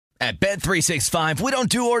At Bet365, we don't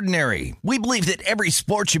do ordinary. We believe that every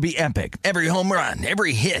sport should be epic. Every home run,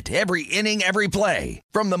 every hit, every inning, every play.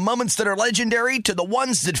 From the moments that are legendary to the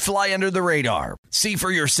ones that fly under the radar. See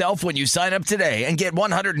for yourself when you sign up today and get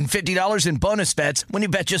 $150 in bonus bets when you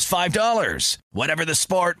bet just $5. Whatever the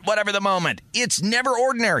sport, whatever the moment, it's never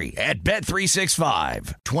ordinary at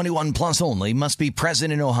Bet365. 21 plus only. Must be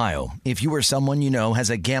present in Ohio. If you or someone you know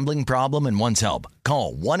has a gambling problem and wants help,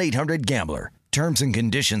 call 1-800-GAMBLER. Terms and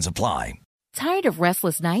conditions apply. Tired of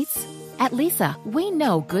restless nights? At Leesa, we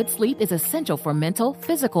know good sleep is essential for mental,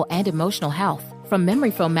 physical, and emotional health. From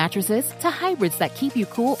memory foam mattresses to hybrids that keep you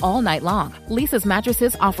cool all night long, Leesa's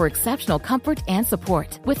mattresses offer exceptional comfort and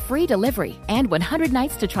support with free delivery and 100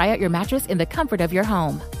 nights to try out your mattress in the comfort of your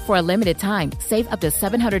home. For a limited time, save up to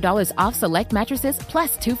 $700 off select mattresses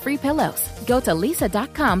plus 2 free pillows. Go to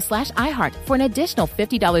leesa.com/iHeart for an additional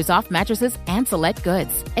 $50 off mattresses and select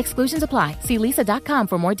goods. Exclusions apply. See leesa.com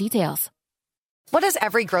for more details. What does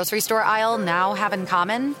every grocery store aisle now have in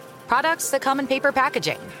common? Products that come in paper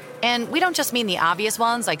packaging. And we don't just mean the obvious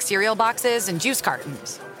ones like cereal boxes and juice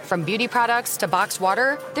cartons. From beauty products to boxed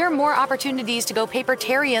water, there are more opportunities to go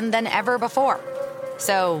papertarian than ever before.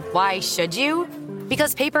 So why should you?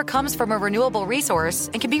 Because paper comes from a renewable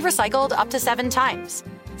resource and can be recycled up to 7 times.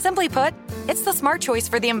 Simply put, it's the smart choice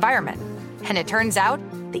for the environment. And it turns out,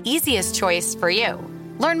 the easiest choice for you.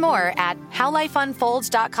 Learn more at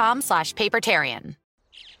howlifeunfolds.com/papertarian.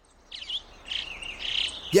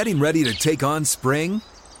 Getting ready to take on spring?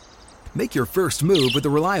 Make your first move with the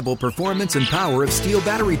reliable performance and power of Steel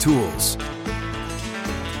battery tools.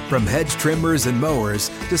 From hedge trimmers and mowers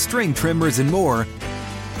to string trimmers and more,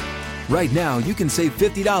 right now you can save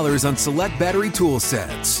 $50 on select battery tool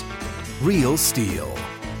sets. Real Steel.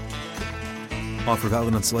 Offer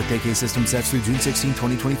valid on select AK system sets through June 16,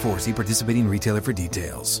 2024. See participating retailer for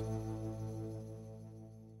details.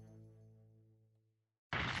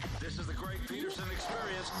 This is the Greg Peterson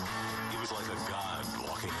experience. He was like a god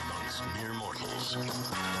walking amongst mere mortals.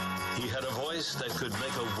 He had a voice that could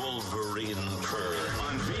make a wolverine purr.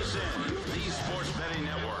 On VSiN, the Sports Betting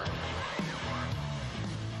Network.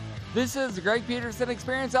 This is the Greg Peterson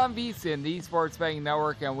experience on VSiN, the Sports Betting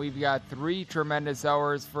Network, and we've got 3 tremendous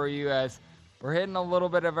hours for you as we're hitting a little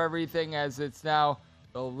bit of everything as it's now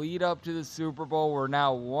the lead up to the Super Bowl. We're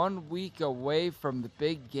now 1 week away from the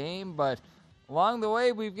big game, but along the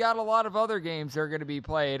way, we've got a lot of other games that are going to be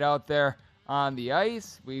played out there on the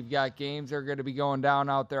ice. We've got games that are going to be going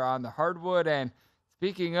down out there on the hardwood. And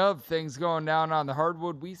speaking of things going down on the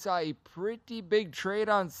hardwood, we saw a pretty big trade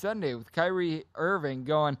on Sunday with Kyrie Irving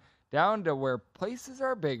going down to where places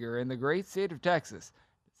are bigger in the great state of Texas.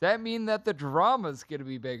 Does that mean that the drama is going to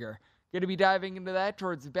be bigger? Going to be diving into that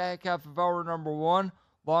towards the back half of hour number 1.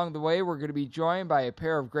 Along the way, we're going to be joined by a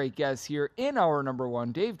pair of great guests here in hour number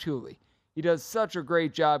 1, Dave Tooley. He does such a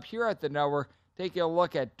great job here at the network, taking a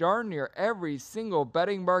look at darn near every single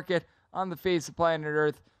betting market on the face of planet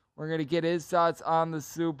Earth. We're going to get his thoughts on the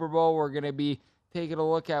Super Bowl. We're going to be taking a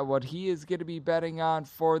look at what he is going to be betting on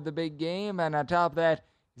for the big game. And on top of that,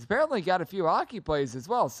 he's apparently got a few hockey plays as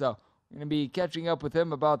well. So we're going to be catching up with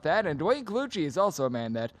him about that. And Dwayne Cloutier is also a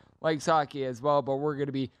man that likes hockey as well. But we're going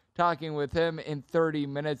to be talking with him in 30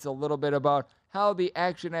 minutes a little bit about how the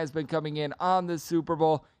action has been coming in on the Super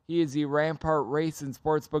Bowl. He is the Rampart Race and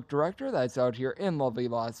Sportsbook Director that's out here in lovely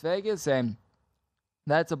Las Vegas. And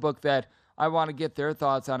that's a book that I want to get their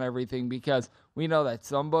thoughts on everything because we know that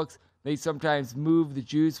some books, they sometimes move the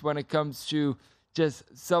juice when it comes to just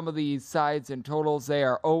some of these sides and totals. They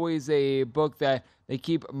are always a book that they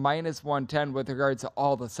keep minus 110 with regards to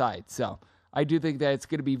all the sides. So I do think that it's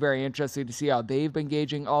going to be very interesting to see how they've been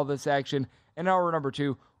gauging all this action. In hour number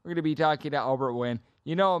 2, we're going to be talking to Albert Wynn.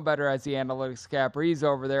 You know him better as the analytics capper. He's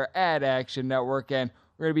over there at Action Network, and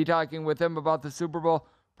we're going to be talking with him about the Super Bowl.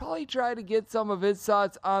 Probably try to get some of his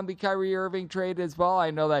thoughts on the Kyrie Irving trade as well. I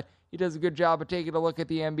know that he does a good job of taking a look at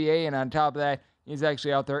the NBA, and on top of that, he's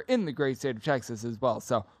actually out there in the great state of Texas as well.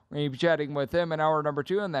 So we're going to be chatting with him in hour number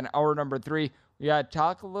 2, and then hour number 3, we got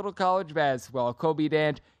Talk a Little College Basketball. Kobe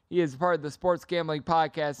Dant, he is part of the Sports Gambling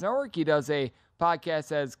Podcast Network. He does a podcast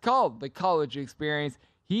that's called The College Experience.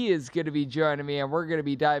 He is going to be joining me, and we're going to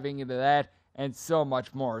be diving into that and so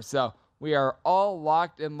much more. So we are all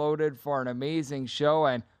locked and loaded for an amazing show,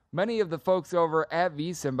 and many of the folks over at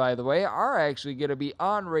VSiN, by the way, are actually going to be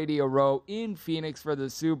on Radio Row in Phoenix for the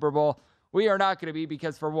Super Bowl. We are not going to be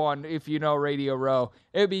because, for one, if you know Radio Row,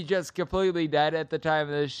 it would be just completely dead at the time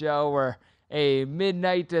of this show. We're a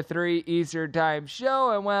midnight to 3 Eastern time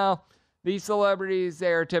show, and, well, these celebrities,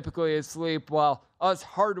 they are typically asleep while us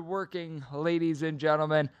hardworking ladies and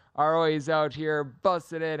gentlemen are always out here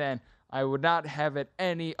busting it and I would not have it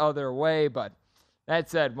any other way. But that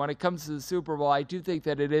said, when it comes to the Super Bowl, I do think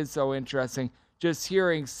that it is so interesting just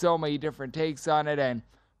hearing so many different takes on it. And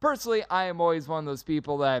personally, I am always one of those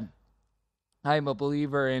people that I'm a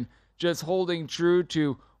believer in just holding true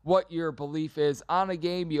to what your belief is on a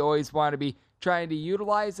game. You always want to be trying to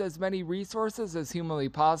utilize as many resources as humanly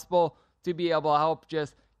possible to be able to help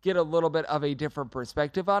just get a little bit of a different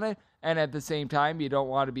perspective on it. And at the same time, you don't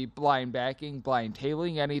want to be blind backing, blind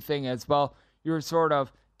tailing anything as well. You're sort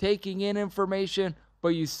of taking in information, but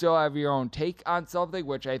you still have your own take on something,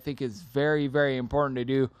 which I think is very, very important to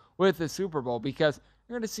do with the Super Bowl, because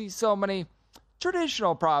you're going to see so many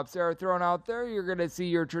traditional props that are thrown out there. You're going to see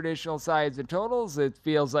your traditional sides and totals. It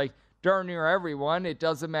feels like darn near everyone, it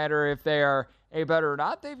doesn't matter if they are a bet or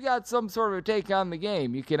not, they've got some sort of take on the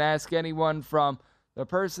game. You can ask anyone from the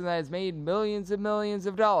person that has made millions and millions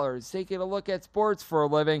of dollars taking a look at sports for a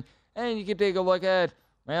living, and you can take a look at,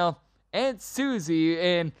 well, Aunt Susie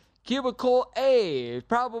in Cubicle A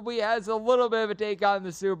probably has a little bit of a take on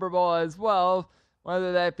the Super Bowl as well,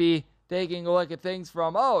 whether that be taking a look at things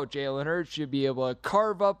from, Jalen Hurts should be able to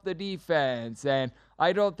carve up the defense, and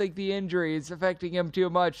I don't think the injury is affecting him too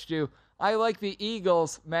much, to I like the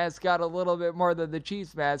Eagles mascot a little bit more than the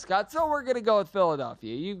Chiefs mascot, so we're going to go with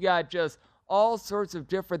Philadelphia. You've got just all sorts of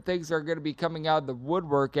different things that are going to be coming out of the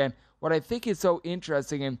woodwork, and what I think is so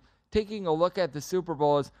interesting in taking a look at the Super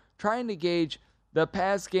Bowl is trying to gauge the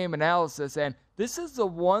past game analysis, and this is the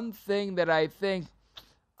one thing that I think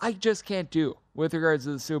I just can't do with regards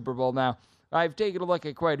to the Super Bowl. Now, I've taken a look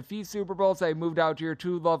at quite a few Super Bowls. I moved out here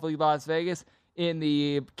to lovely Las Vegas in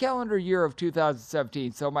the calendar year of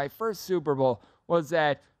 2017. So my first Super Bowl was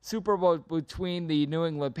that Super Bowl between the New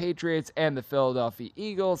England Patriots and the Philadelphia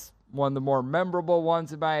Eagles. One of the more memorable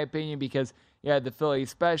ones, in my opinion, because you had the Philly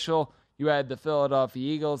special. You had the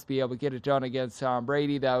Philadelphia Eagles be able to get it done against Tom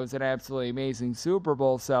Brady. That was an absolutely amazing Super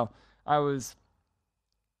Bowl. So I was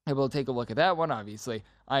able to take a look at that one. Obviously,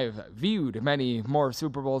 I've viewed many more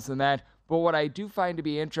Super Bowls than that. But what I do find to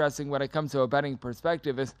be interesting when it comes to a betting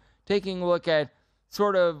perspective is taking a look at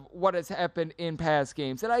sort of what has happened in past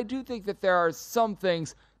games. And I do think that there are some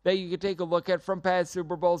things that you could take a look at from past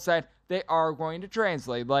Super Bowls that they are going to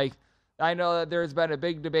translate. Like, I know that there's been a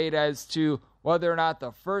big debate as to whether or not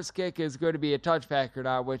the first kick is going to be a touchback or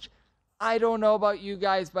not, which I don't know about you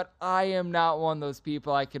guys, but I am not one of those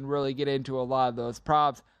people. I can really get into a lot of those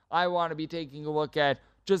props. I want to be taking a look at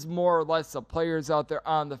just more or less the players out there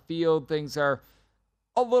on the field. Things are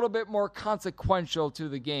a little bit more consequential to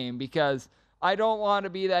the game, because I don't want to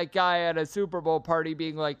be that guy at a Super Bowl party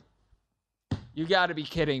being like, you got to be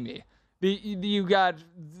kidding me. You got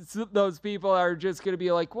those people that are just going to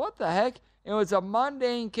be like, what the heck? It was a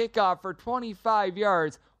mundane kickoff for 25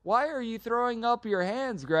 yards. Why are you throwing up your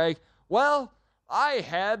hands, Greg? Well, I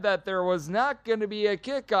had that there was not going to be a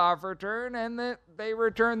kickoff return, and that they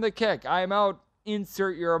returned the kick. I'm out.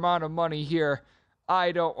 Insert your amount of money here.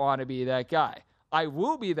 I don't want to be that guy. I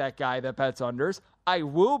will be that guy that bets unders. I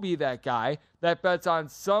will be that guy that bets on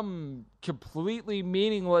some completely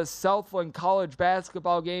meaningless Southland College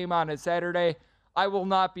basketball game on a Saturday. I will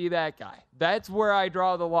not be that guy. That's where I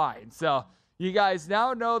draw the line. So you guys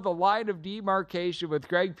now know the line of demarcation with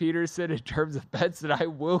Greg Peterson in terms of bets that I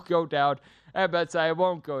will go down and bets I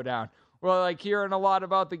won't go down. We're like hearing a lot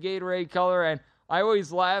about the Gatorade color, and I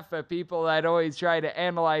always laugh at people that always try to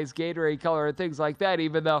analyze Gatorade color and things like that,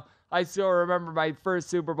 even though I still remember my first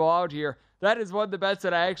Super Bowl out here. That is one of the bets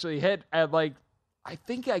that I actually hit at, like, I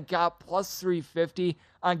think I got plus 350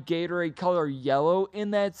 on Gatorade color yellow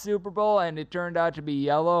in that Super Bowl, and it turned out to be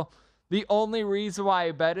yellow. The only reason why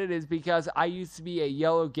I bet it is because I used to be a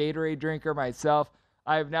yellow Gatorade drinker myself.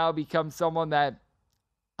 I have now become someone that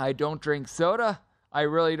I don't drink soda. I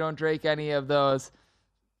really don't drink any of those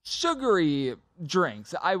sugary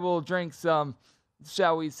drinks. I will drink some,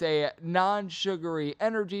 shall we say, non-sugary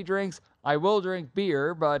energy drinks. I will drink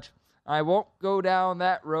beer, but I won't go down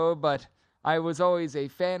that road. But I was always a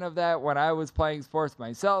fan of that when I was playing sports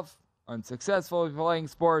myself, unsuccessfully playing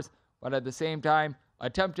sports, but at the same time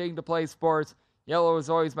attempting to play sports. Yellow was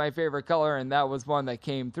always my favorite color, and that was one that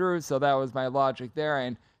came through, so that was my logic there.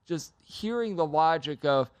 And just hearing the logic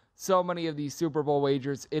of so many of these Super Bowl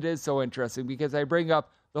wagers, it is so interesting, because I bring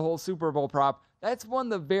up the whole Super Bowl prop. That's one of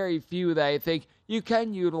the very few that I think you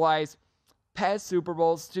can utilize past Super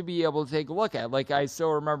Bowls to be able to take a look at. Like, I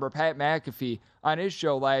still remember Pat McAfee on his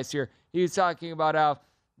show last year. He was talking about how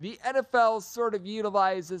the NFL sort of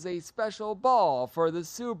utilizes a special ball for the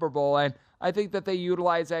Super Bowl, and I think that they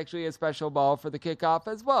utilize actually a special ball for the kickoff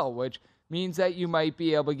as well, which means that you might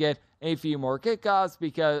be able to get a few more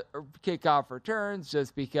kickoff returns,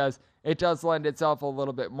 just because it does lend itself a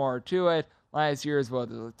little bit more to it. Last year's was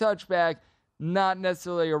a touchback, not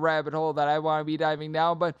necessarily a rabbit hole that I want to be diving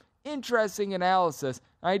down, but interesting analysis.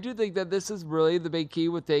 I do think that this is really the big key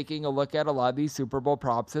with taking a look at a lot of these Super Bowl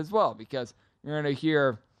props as well, because you're going to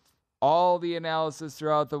hear all the analysis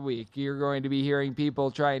throughout the week. You're going to be hearing people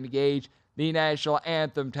trying to gauge the national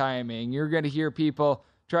anthem timing. You're going to hear people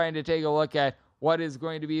trying to take a look at what is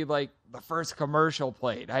going to be like the first commercial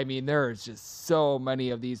played. I mean, there's just so many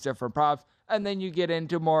of these different props. And then you get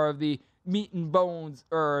into more of the meat and bones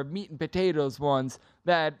or meat and potatoes ones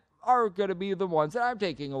that are going to be the ones that I'm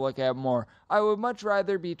taking a look at more. I would much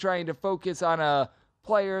rather be trying to focus on a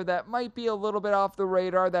player that might be a little bit off the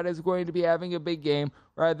radar that is going to be having a big game,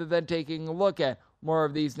 rather than taking a look at more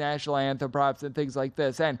of these national anthem props and things like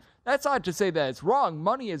this. And that's not to say that it's wrong.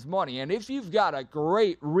 Money is money. And if you've got a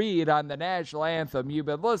great read on the national anthem, you've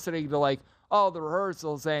been listening to like all the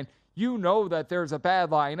rehearsals and you know that there's a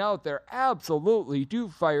bad line out there, absolutely do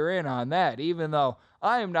fire in on that. Even though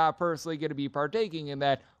I am not personally going to be partaking in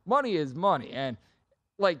that, money is money. And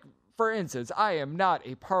like, for instance, I am not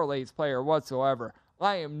a parlays player whatsoever.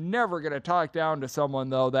 I am never going to talk down to someone,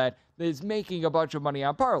 though, that is making a bunch of money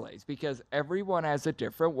on parlays, because everyone has a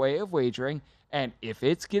different way of wagering, and if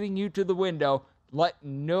it's getting you to the window, let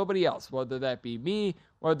nobody else, whether that be me,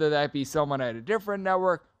 whether that be someone at a different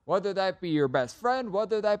network, whether that be your best friend,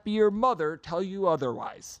 whether that be your mother, tell you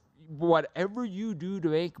otherwise. Whatever you do to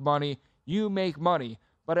make money, you make money.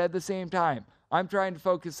 But at the same time, I'm trying to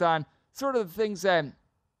focus on sort of the things that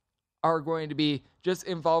are going to be just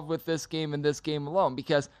involved with this game and this game alone,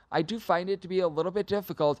 because I do find it to be a little bit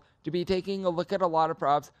difficult to be taking a look at a lot of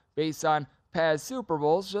props based on past Super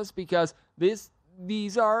Bowls, just because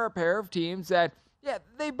these are a pair of teams that, yeah,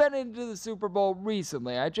 they've been into the Super Bowl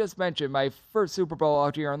recently. I just mentioned my first Super Bowl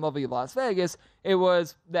out here in lovely Las Vegas. It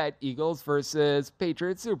was that Eagles versus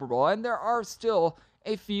Patriots Super Bowl, and there are still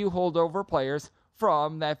a few holdover players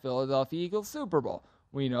from that Philadelphia Eagles Super Bowl.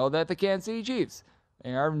 We know that the Kansas City Chiefs,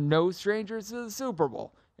 they are no strangers to the Super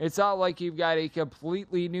Bowl. It's not like you've got a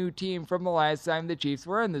completely new team from the last time the Chiefs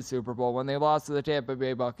were in the Super Bowl. When they lost to the Tampa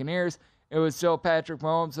Bay Buccaneers, it was still Patrick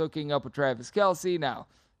Mahomes hooking up with Travis Kelce. Now,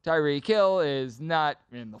 Tyreek Hill is not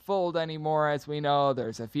in the fold anymore, as we know.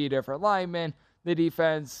 There's a few different linemen. The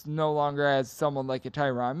defense no longer has someone like a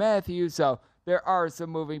Tyrann Mathieu, so there are some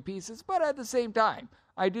moving pieces. But at the same time,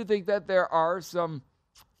 I do think that there are some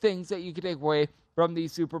things that you can take away from the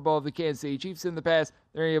Super Bowl of the Kansas City Chiefs in the past.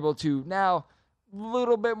 They're able to now, a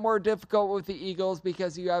little bit more difficult with the Eagles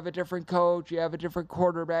because you have a different coach, you have a different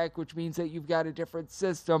quarterback, which means that you've got a different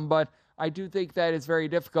system. But I do think that it's very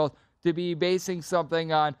difficult to be basing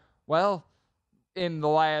something on, well, in the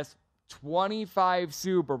last 25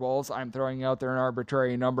 Super Bowls, I'm throwing out there an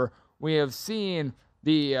arbitrary number, we have seen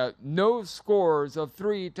the no scores of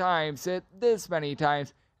 3 times hit this many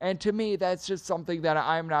times. And to me, that's just something that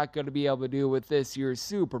I'm not going to be able to do with this year's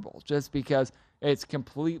Super Bowl, just because it's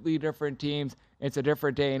completely different teams. It's a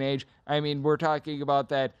different day and age. I mean, we're talking about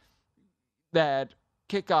that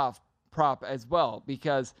kickoff prop as well,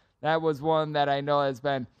 because that was one that I know has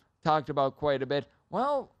been talked about quite a bit.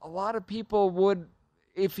 Well, a lot of people would,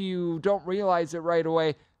 if you don't realize it right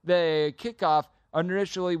away, the kickoff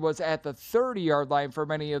initially was at the 30-yard line for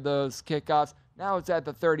many of those kickoffs. Now it's at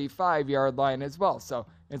the 35-yard line as well. So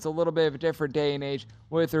it's a little bit of a different day and age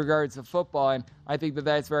with regards to football, and I think that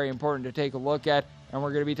that's very important to take a look at. And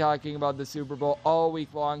we're going to be talking about the Super Bowl all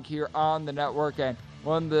week long here on the network. And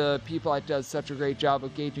one of the people that does such a great job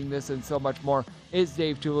of gauging this and so much more is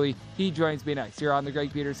Dave Tooley. He joins me next here on the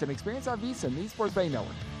Greg Peterson Experience on VSiN, the Sports Betting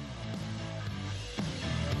Network.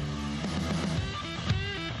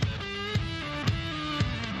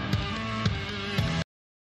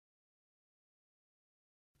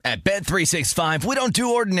 At Bet365, we don't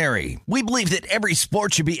do ordinary. We believe that every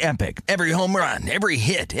sport should be epic. Every home run, every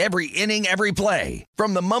hit, every inning, every play.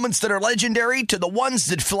 From the moments that are legendary to the ones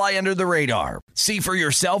that fly under the radar. See for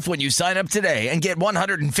yourself when you sign up today and get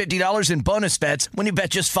 $150 in bonus bets when you bet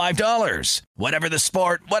just $5. Whatever the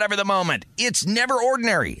sport, whatever the moment, it's never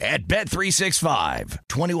ordinary at Bet365.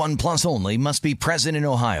 21 plus only. Must be present in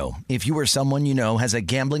Ohio. If you or someone you know has a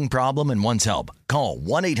gambling problem and wants help, call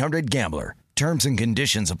 1-800-GAMBLER. Terms and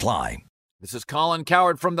conditions apply. This is Colin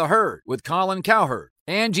Cowherd from The Herd with Colin Cowherd.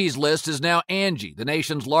 Angie's List is now Angie, the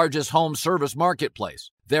nation's largest home service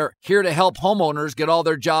marketplace. They're here to help homeowners get all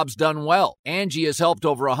their jobs done well. Angie has helped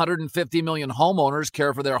over 150 million homeowners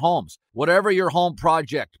care for their homes. Whatever your home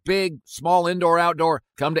project, big, small, indoor, outdoor,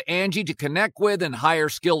 come to Angie to connect with and hire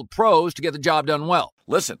skilled pros to get the job done well.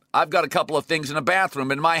 Listen, I've got a couple of things in a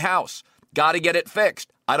bathroom in my house. Got to get it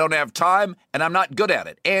fixed. I don't have time, and I'm not good at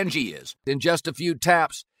it. Angie is. In just a few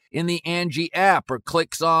taps in the Angie app or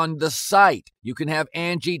clicks on the site, you can have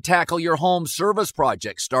Angie tackle your home service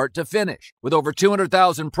project start to finish. With over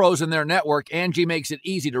 200,000 pros in their network, Angie makes it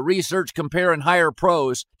easy to research, compare, and hire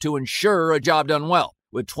pros to ensure a job done well.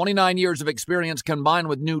 With 29 years of experience combined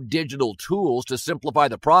with new digital tools to simplify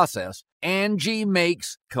the process, Angie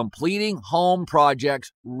makes completing home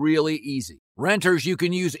projects really easy. Renters, you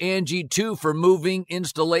can use Angie too for moving,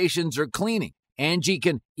 installations, or cleaning. Angie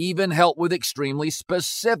can even help with extremely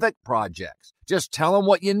specific projects. Just tell them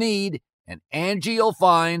what you need, and Angie will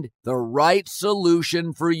find the right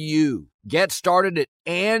solution for you. Get started at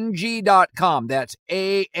Angie.com. That's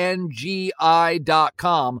ANGI.com,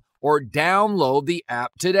 or download the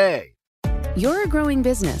app today. You're a growing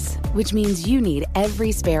business, which means you need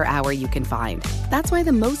every spare hour you can find. That's why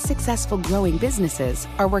the most successful growing businesses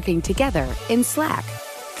are working together in Slack.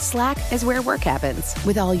 Slack is where work happens,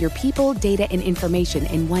 with all your people, data, and information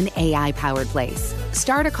in one AI-powered place.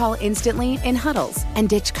 Start a call instantly in huddles and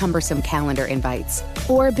ditch cumbersome calendar invites.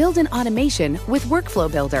 Or build an automation with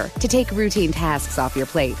Workflow Builder to take routine tasks off your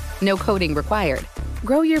plate. No coding required.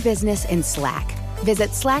 Grow your business in Slack. Visit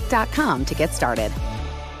slack.com to get started.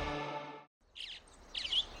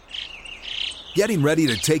 Getting ready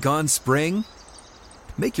to take on spring?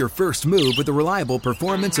 Make your first move with the reliable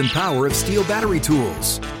performance and power of Steel battery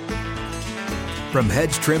tools. From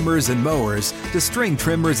hedge trimmers and mowers to string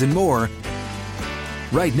trimmers and more,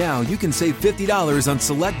 right now you can save $50 on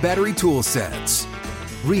select battery tool sets.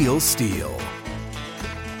 Real Steel.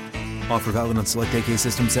 Offer valid on select AK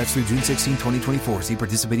system sets through June 16, 2024. See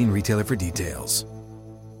participating retailer for details.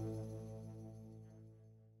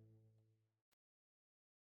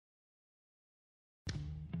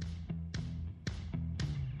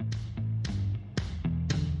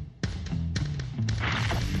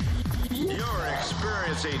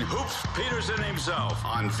 Hoops Peterson himself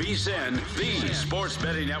on VSiN, the Sports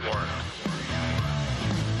Betting Network.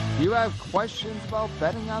 You have questions about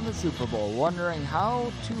betting on the Super Bowl, wondering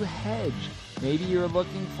how to hedge. Maybe you're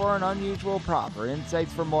looking for an unusual prop or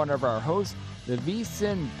insights from one of our hosts. The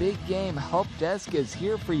VSiN Big Game Help Desk is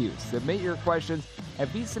here for you. Submit your questions at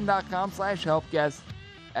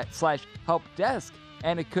vsin.com/helpdesk,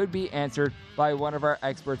 and it could be answered by one of our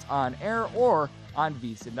experts on air or on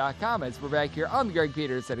vsin.com. As we're back here on the Greg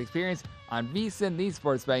Peterson Experience on VSiN, the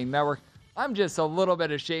Sports Betting Network. I'm just a little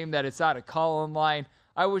bit ashamed that it's not a call-in line.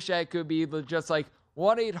 I wish I could be just like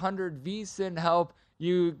 1-800-VSIN-HELP.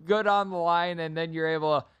 You go down the line and then you're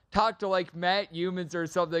able to talk to like Matt Humans or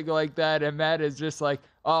something like that, and Matt is just like,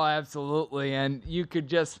 oh, absolutely, and you could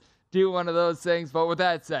just do one of those things. But with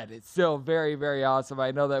that said, it's still very, very awesome.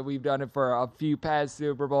 I know that we've done it for a few past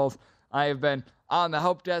Super Bowls. I have been on the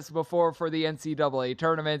help desk before for the NCAA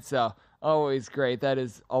tournament, so always great. That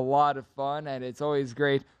is a lot of fun, and it's always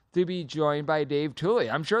great to be joined by Dave Tooley.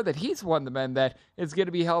 I'm sure that he's one of the men that is going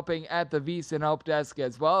to be helping at the VSiN help desk,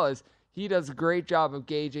 as well as he does a great job of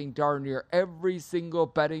gauging darn near every single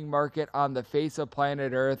betting market on the face of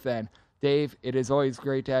planet Earth. And Dave, it is always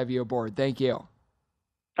great to have you aboard. Thank you.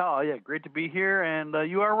 Oh, yeah, great to be here, and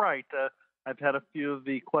you are right. I've had a few of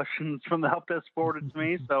the questions from the help desk forwarded to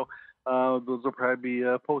me, so those will probably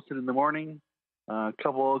be posted in the morning. A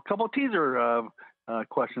couple teaser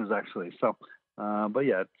questions actually. So, but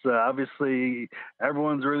yeah, it's obviously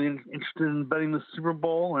everyone's really interested in betting the Super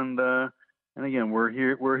Bowl, and again, we're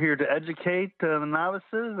here to educate the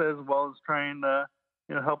novices as well as trying to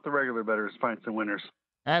help the regular bettors find some winners.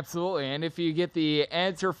 Absolutely, and if you get the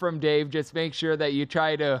answer from Dave, just make sure that you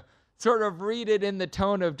try to sort of read it in the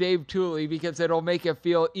tone of Dave Tooley, because it'll make it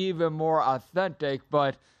feel even more authentic.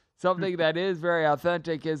 But something that is very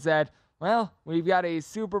authentic is that, well, we've got a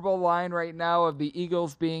Super Bowl line right now of the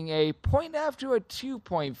Eagles being a 1.5 to a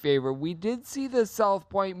 2-point favorite. We did see the South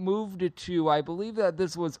Point move to 2. I believe that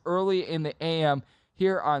this was early in the AM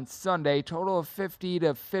here on Sunday. Total of 50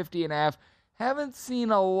 to 50.5. Haven't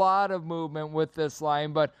seen a lot of movement with this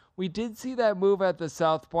line, but we did see that move at the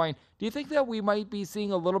South Point. Do you think that we might be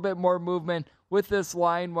seeing a little bit more movement with this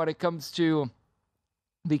line when it comes to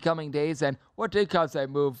the coming days? And what did cause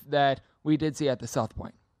that move that we did see at the South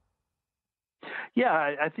Point? Yeah,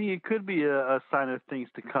 I think it could be a sign of things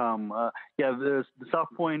to come. The South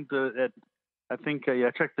Point, I think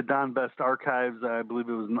I checked the Don Best archives. I believe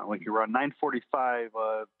it was like around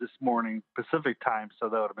 9:45 this morning Pacific time, so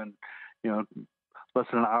that would have been less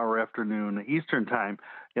than an hour afternoon Eastern time.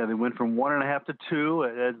 Yeah, they went from 1.5 to 2,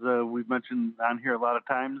 as we've mentioned on here a lot of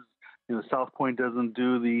times. South Point doesn't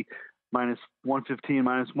do the -115,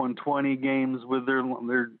 -120 games with their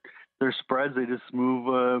their spreads. They just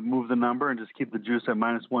move the number and just keep the juice at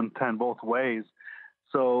 -110 both ways.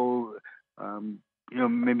 So,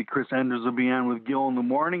 maybe Chris Enders will be on with Gill in the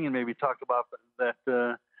morning and maybe talk about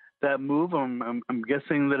that move. I'm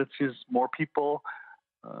guessing that it's just more people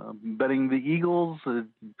betting the Eagles.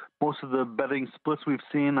 Most of the betting splits we've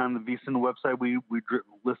seen on the VSiN website, we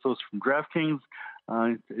list those from DraftKings.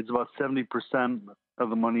 It's about 70% of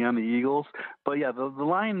the money on the Eagles. But yeah, the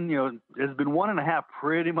line, has been 1.5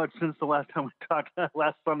 pretty much since the last time we talked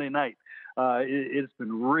last Sunday night. It's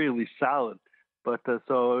been really solid. But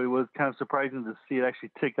so it was kind of surprising to see it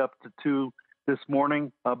actually tick up to 2 this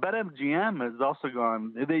morning. BetMGM has also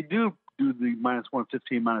gone. They do the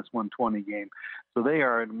 -115, -120 game. So they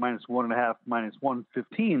are at -1.5,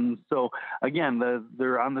 -115. So again,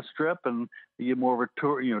 they're on the Strip, and you get more of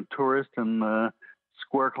a tourist and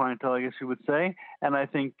square clientele, I guess you would say. And I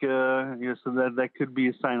think so that could be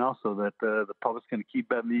a sign also that the public's going to keep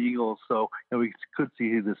betting the Eagles. So we could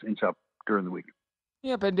see this inch up during the week.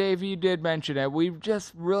 Yep, and Dave, you did mention it. We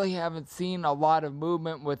just really haven't seen a lot of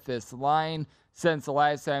movement with this line since the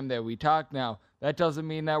last time that we talked. Now, that doesn't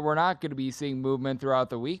mean that we're not going to be seeing movement throughout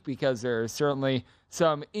the week, because there are certainly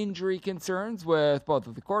some injury concerns with both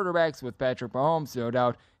of the quarterbacks, with Patrick Mahomes, no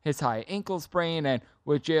doubt his high ankle sprain, and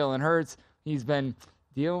with Jalen Hurts. He's been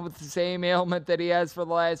dealing with the same ailment that he has for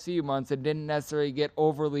the last few months and didn't necessarily get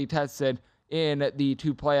overly tested in the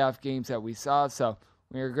 2 playoff games that we saw. So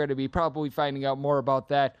we're going to be probably finding out more about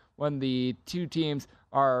that when the 2 teams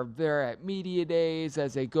are there at media days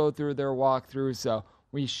as they go through their walkthrough. So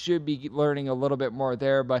we should be learning a little bit more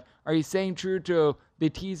there. But are you staying true to the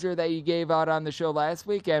teaser that you gave out on the show last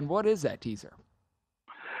week? And what is that teaser?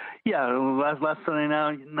 Yeah, last Sunday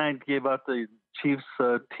night gave out the Chiefs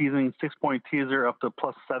teasing 6-point teaser up to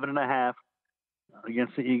 +7.5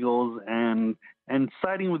 against the Eagles, and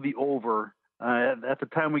siding with the over. At the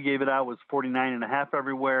time we gave it out was 49.5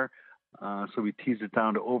 everywhere. So we teased it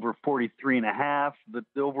down to over 43.5.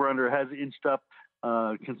 The over-under has inched up.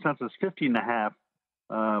 Consensus 50.5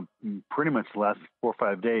 pretty much the last 4 or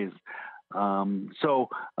 5 days. So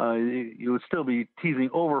you would still be teasing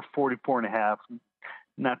over 44.5.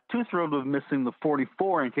 Not too thrilled with missing the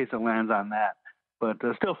 44 in case it lands on that. But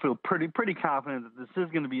still feel pretty confident that this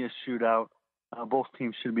is going to be a shootout. Both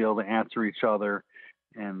teams should be able to answer each other.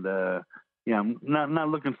 And I'm not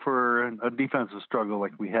looking for a defensive struggle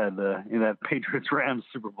like we had in that Patriots-Rams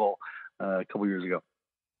Super Bowl a couple years ago.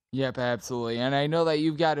 Yep, absolutely. And I know that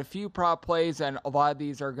you've got a few prop plays, and a lot of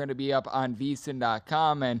these are going to be up on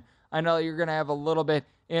VSiN.com. And I know you're going to have a little bit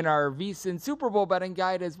in our VSiN Super Bowl betting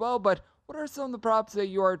guide as well. But what are some of the props that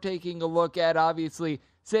you are taking a look at? Obviously,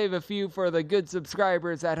 save a few for the good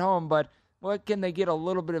subscribers at home, but what can they get a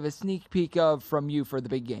little bit of a sneak peek of from you for the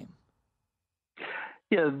big game?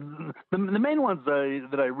 Yeah, the main ones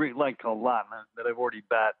that I really like a lot that I've already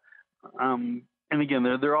bet, and again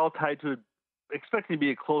they're all tied to expecting to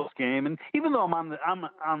be a close game. And even though I'm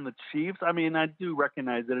on the Chiefs, I mean I do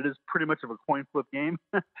recognize that it is pretty much of a coin flip game,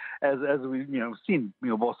 as we've seen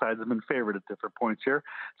both sides have been favored at different points here.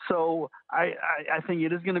 So I think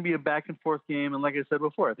it is going to be a back and forth game, and like I said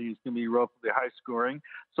before, I think it's going to be relatively high scoring.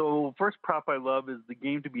 So first prop I love is the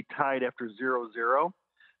game to be tied after 0-0,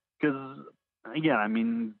 because again, I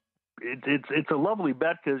mean, it's a lovely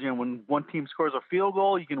bet because when one team scores a field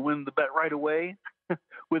goal, you can win the bet right away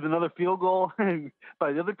with another field goal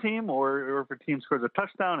by the other team, or if a team scores a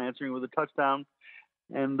touchdown, answering with a touchdown,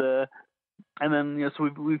 and then so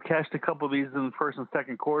we've cashed a couple of these in the first and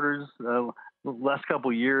second quarters the last couple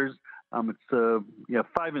of years. It's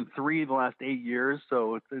 5-3 the last 8 years,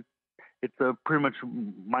 so it's pretty much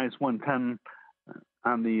 -110.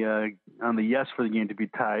 On the yes for the game to be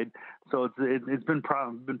tied, so it's been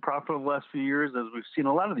profitable the last few years, as we've seen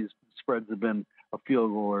a lot of these spreads have been a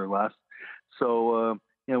field goal or less. So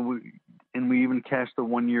we even cashed the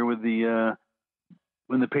 1 year with the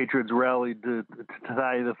when the Patriots rallied to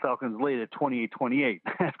tie the Falcons late at 28-28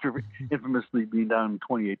 after infamously being down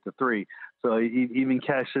 28-3. So even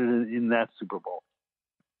cashed it in that Super Bowl.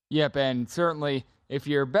 Yep, and certainly if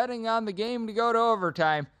you're betting on the game to go to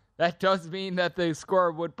overtime, that does mean that the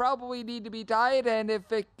score would probably need to be tied, and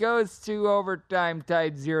if it goes to overtime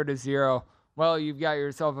tied 0-0, well, you've got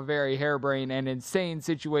yourself a very harebrained and insane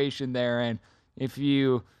situation there. And if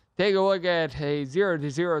you take a look at a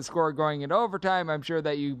 0-0 score going into overtime, I'm sure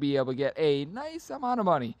that you'd be able to get a nice amount of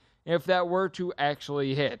money if that were to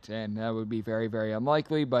actually hit, and that would be very, very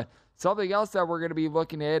unlikely. But something else that we're going to be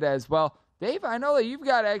looking at as well, Dave, I know that you've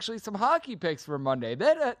got actually some hockey picks for Monday.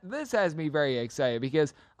 This has me very excited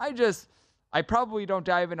because I probably don't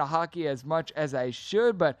dive into hockey as much as I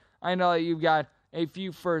should, but I know that you've got a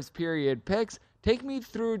few first period picks. take me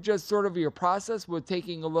through just sort of your process with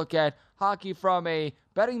taking a look at hockey from a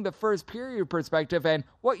betting the first period perspective and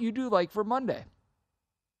what you do like for Monday.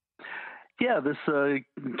 Yeah, this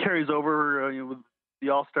carries over with the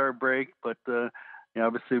All-Star break, but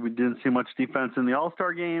obviously we didn't see much defense in the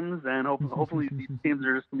All-Star games, and hopefully these teams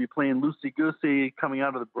are just going to be playing loosey-goosey coming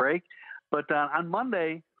out of the break. But on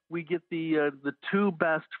Monday, we get the two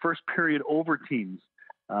best first period over teams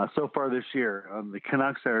so far this year. The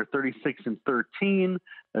Canucks are 36-13,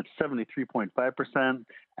 that's 73.5%,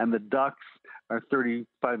 and the Ducks are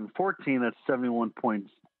 35-14, that's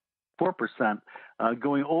 71.4%.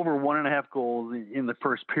 Going over 1.5 goals in the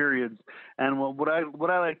first periods. And what I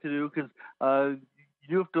like to do, because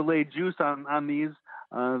you have to lay juice on these.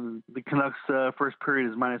 The Canucks first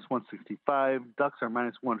period is -165, Ducks are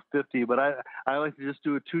 -150, but I like to just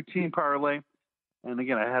do a 2-team parlay. And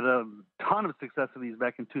again, I had a ton of success in these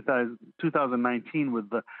back in 2019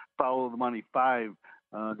 with the Follow the Money 5,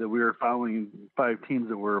 that we were following 5 teams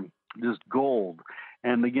that were just gold.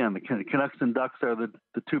 And again, the Canucks and Ducks are the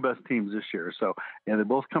two best teams this year. So, yeah, they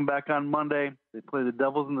both come back on Monday. They play the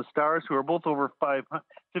Devils and the Stars, who are both over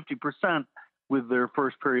 50% with their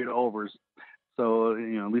first period overs. So,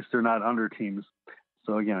 at least they're not under teams.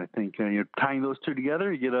 So, again, I think you're tying those two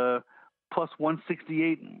together, you get a plus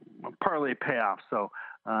 168 parlay payoff. So,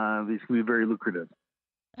 these can be very lucrative.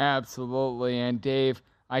 Absolutely. And, Dave,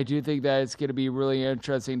 I do think that it's going to be really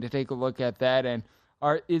interesting to take a look at that. And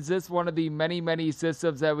is this one of the many, many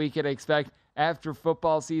systems that we can expect after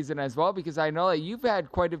football season as well? Because I know that you've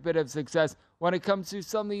had quite a bit of success when it comes to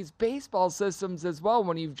some of these baseball systems as well,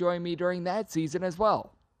 when you've joined me during that season as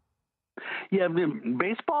well. Yeah,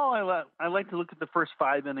 baseball, I like to look at the first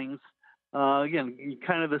 5 innings. Again,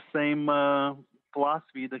 kind of the same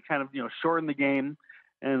philosophy to kind of, shorten the game.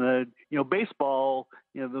 And, baseball,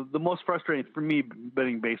 the most frustrating for me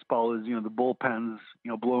betting baseball is, the bullpens,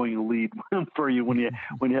 blowing a lead for you when you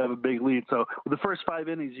have a big lead. So with the first 5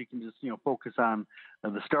 innings, you can just, focus on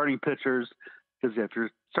the starting pitchers, because if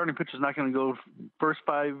your starting pitcher's not going to go through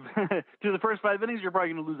the first 5 innings, you're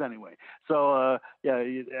probably going to lose anyway. So, I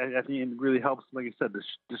think it really helps, like I said, to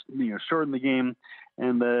just, shorten the game.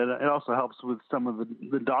 And it also helps with some of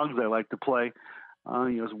the dogs I like to play.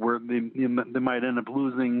 Where they might end up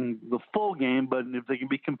losing the full game, but if they can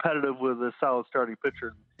be competitive with a solid starting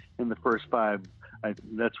pitcher in the first 5,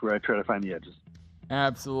 that's where I try to find the edges.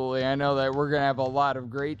 Absolutely. I know that we're going to have a lot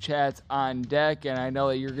of great chats on deck, and I know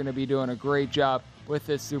that you're going to be doing a great job with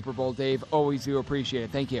this Super Bowl, Dave. Always do appreciate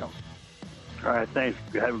it. Thank you. All right, thanks.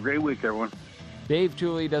 Have a great week, everyone. Dave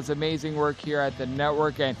Tuley does amazing work here at the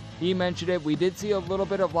network, and he mentioned it. We did see a little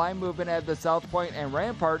bit of line movement at the South Point and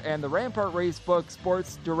Rampart, and the Rampart Racebook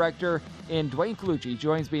sports director in Dwayne Colucci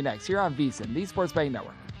joins me next here on VSiN, the Sports Betting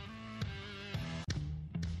Network.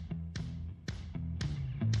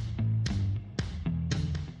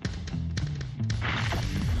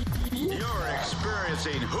 You're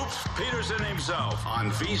experiencing Hoops Peterson himself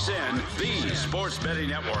on VSiN, the Sports Betting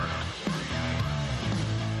Network.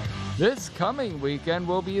 This coming weekend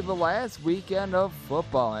will be the last weekend of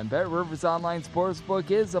football, and BetRivers Online Sportsbook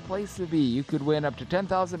is a place to be. You could win up to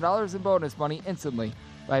 $10,000 in bonus money instantly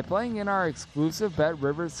by playing in our exclusive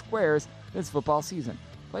BetRivers Squares this football season.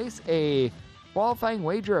 Place a qualifying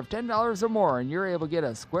wager of $10 or more, and you're able to get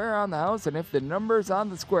a square on the house, and if the numbers on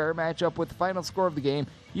the square match up with the final score of the game,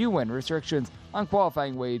 you win. Restrictions on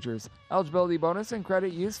qualifying wagers, eligibility bonus, and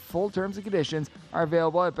credit use, full terms and conditions are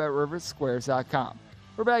available at BetRiversSquares.com.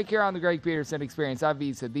 We're back here on the Greg Peterson Experience on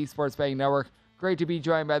VSiN, the Sports Betting Network. Great to be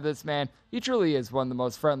joined by this man. He truly is one of the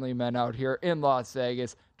most friendly men out here in Las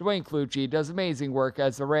Vegas. Dwayne Colucci does amazing work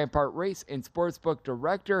as the Rampart Race and Sportsbook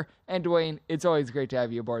Director. And Dwayne, it's always great to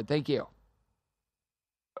have you aboard. Thank you.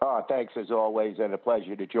 Oh, thanks as always, and a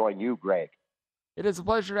pleasure to join you, Greg. It is a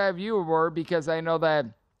pleasure to have you aboard because I know that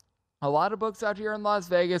a lot of books out here in Las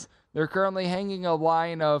Vegas, they're currently hanging a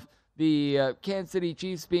line of the Kansas City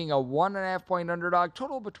Chiefs being a 1.5-point underdog,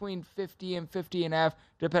 total between 50 and 50.5,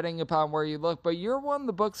 depending upon where you look. But you're one of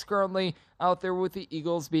the books currently out there with the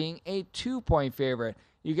Eagles being a 2-point favorite.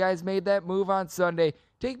 You guys made that move on Sunday.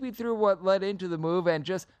 Take me through what led into the move and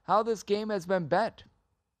just how this game has been bet.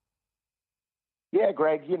 Yeah,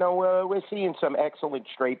 Greg, we're seeing some excellent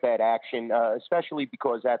straight bet action, especially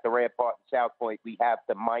because at the Rampart and South Point we have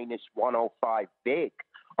the -105 big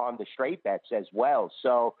on the straight bets as well.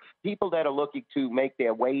 So people that are looking to make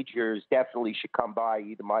their wagers definitely should come by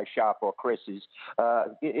either my shop or Chris's,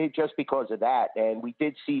 just because of that. And we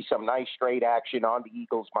did see some nice straight action on the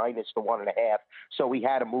Eagles minus the 1.5. So we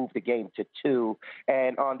had to move the game to 2.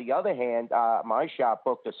 And on the other hand, my shop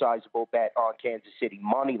booked a sizable bet on Kansas City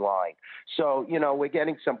money line. So, we're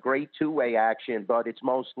getting some great two-way action, but it's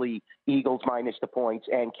mostly Eagles minus the points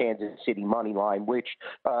and Kansas City money line, which,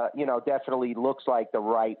 definitely looks like the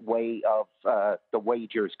right way of the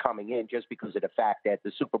wagers coming in, just because of the fact that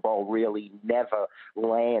the Super Bowl really never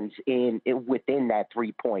lands within that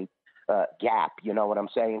 3-point gap. You know what I'm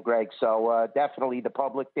saying, Greg? So definitely the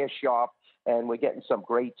public, they're sharp. And we're getting some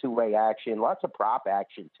great two-way action, lots of prop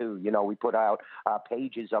action, too. We put out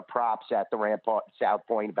pages of props at the Rampart and South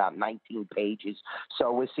Point, about 19 pages.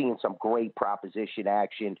 So we're seeing some great proposition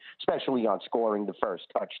action, especially on scoring the first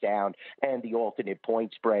touchdown and the alternate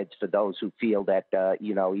point spreads for those who feel that,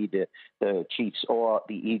 either the Chiefs or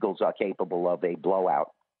the Eagles are capable of a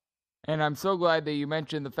blowout. And I'm so glad that you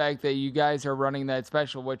mentioned the fact that you guys are running that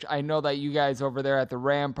special, which I know that you guys over there at the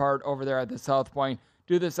Rampart, over there at the South Point,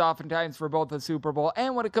 do this oftentimes for both the Super Bowl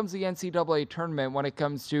and when it comes to the NCAA tournament, when it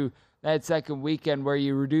comes to that second weekend where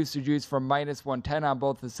you reduce the juice from minus 110 on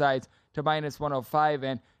both the sides to minus 105.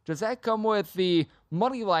 And does that come with the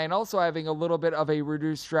money line also having a little bit of a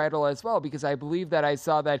reduced straddle as well? Because I believe that I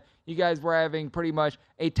saw that you guys were having pretty much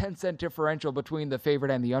a 10-cent differential between the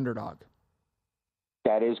favorite and the underdog.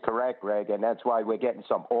 That is correct, Greg, and that's why we're getting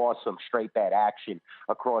some awesome straight bet action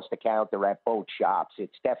across the counter at both shops.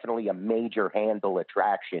 It's definitely a major handle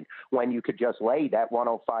attraction when you could just lay that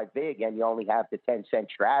 105 big and you only have the 10-cent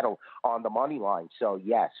straddle on the money line. So,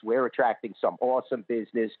 yes, we're attracting some awesome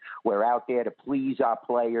business. We're out there to please our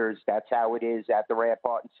players. That's how it is at the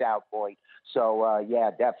Rampart and South Point. So,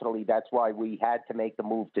 definitely that's why we had to make the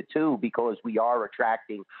move to 2, because we are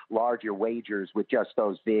attracting larger wagers with just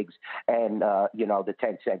those bigs and, the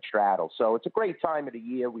 10-cent straddle. So it's a great time of the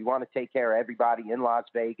year. We want to take care of everybody in Las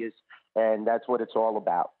Vegas, and that's what it's all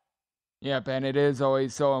about. Yep, and it is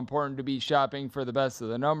always so important to be shopping for the best of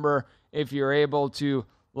the number. If you're able to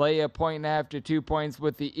lay 1.5 to 2 points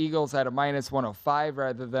with the Eagles at a minus 105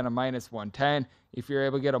 rather than a minus 110, if you're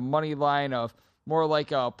able to get a money line of more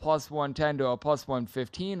like a plus 110 to a plus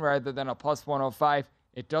 115 rather than a plus 105,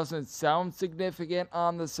 it doesn't sound significant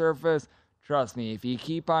on the surface. Trust me, if you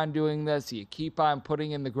keep on doing this, you keep on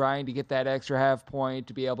putting in the grind to get that extra half point,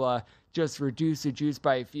 to be able to just reduce the juice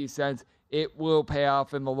by a few cents, it will pay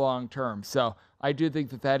off in the long term. So I do think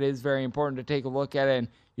that is very important to take a look at it. And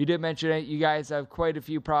you did mention it. You guys have quite a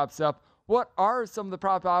few props up. What are some of the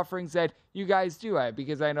prop offerings that you guys do have?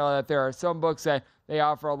 Because I know that there are some books that they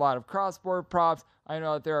offer a lot of cross-board props. I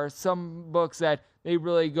know that there are some books that they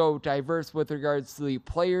really go diverse with regards to the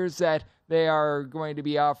players that they are going to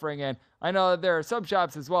be offering. And I know that there are some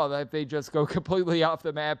shops as well that they just go completely off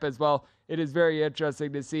the map as well. It is very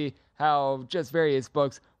interesting to see how just various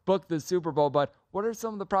books book the Super Bowl. But what are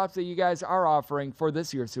some of the props that you guys are offering for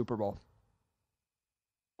this year's Super Bowl?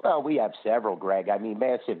 Well, we have several, Greg. I mean,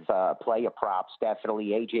 massive player props,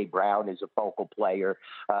 definitely. A.J. Brown is a focal player.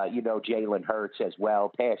 Jalen Hurts as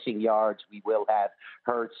well. Passing yards, we will have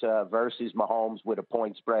Hurts versus Mahomes with a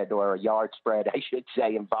point spread or a yard spread, I should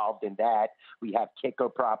say, involved in that. We have kicker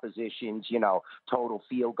propositions, total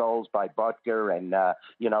field goals by Butker and,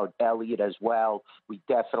 Elliott as well. We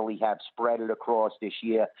definitely have spread it across this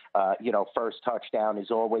year. First touchdown is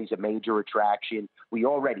always a major attraction. We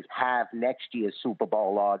already have next year's Super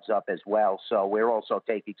Bowl odds up as well, so we're also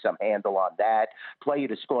taking some handle on that. Player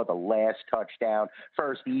to score the last touchdown,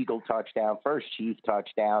 first Eagle touchdown, first Chief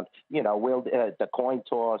touchdown. Will the coin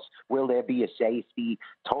toss? Will there be a safety?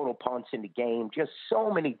 Total punts in the game? Just so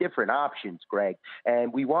many different options, Greg.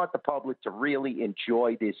 And we want the public to really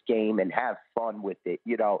enjoy this game and have fun with it.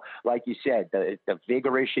 Like you said, the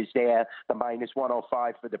vigorish is there. The minus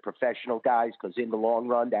 105 for the professional guys, because in the long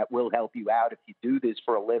run, that will help you out if you do this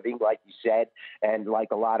for a living, like you said, and like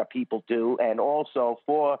a lot of people do. And also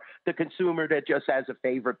for the consumer that just has a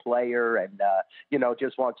favorite player and,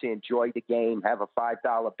 just wants to enjoy the game, have a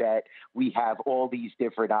 $5 bet. We have all these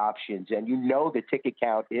different options. And the ticket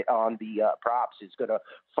count on the props is going to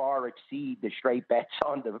far exceed the straight bets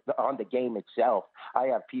on the game itself. I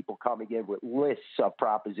have people coming in with lists of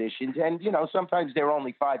propositions. And, sometimes they're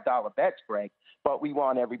only $5 bets, Greg. But we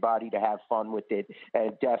want everybody to have fun with it.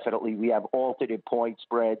 And definitely we have alternate point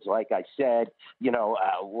spreads. Like I said,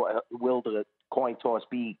 will the coin toss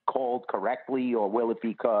be called correctly or will it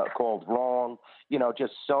be called wrong?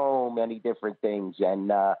 Just so many different things.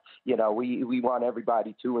 And, we want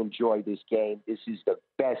everybody to enjoy this game. This is the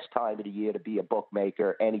best time of the year to be a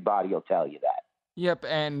bookmaker. Anybody will tell you that. Yep,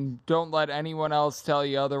 and don't let anyone else tell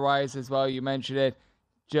you otherwise as well. You mentioned it.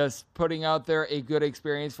 Just putting out there a good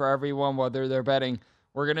experience for everyone, whether they're betting.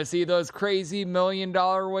 We're going to see those crazy $1 million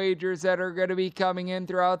wagers that are going to be coming in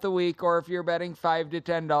throughout the week, or if you're betting $5 to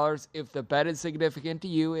 $10, if the bet is significant to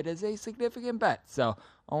you, it is a significant bet. So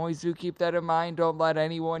always do keep that in mind. Don't let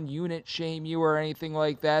anyone unit shame you or anything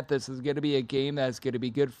like that. This is going to be a game that's going to be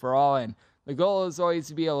good for all, and the goal is always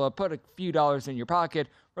to be able to put a few dollars in your pocket.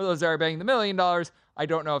 For those that are betting the $1 million, I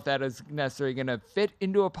don't know if that is necessarily going to fit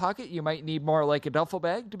into a pocket. You might need more like a duffel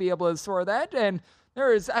bag to be able to store that, and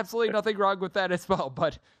there is absolutely nothing wrong with that as well.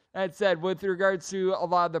 But that said, with regards to a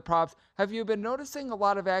lot of the props, have you been noticing a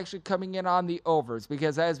lot of action coming in on the overs?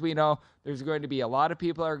 Because as we know, there's going to be a lot of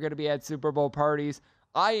people that are going to be at Super Bowl parties.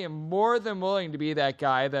 I am more than willing to be that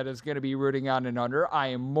guy that is going to be rooting on an under. I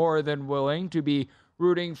am more than willing to be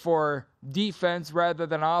rooting for defense rather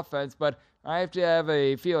than offense, but I have to have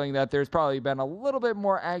a feeling that there's probably been a little bit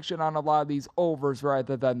more action on a lot of these overs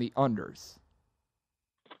rather than the unders.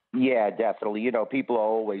 Yeah, definitely. You know, people are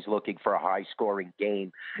always looking for a high-scoring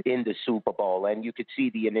game in the Super Bowl, and you could see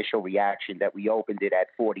the initial reaction that we opened it at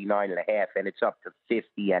 49.5, and it's up to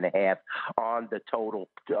 50.5 on the total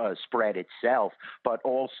spread itself. But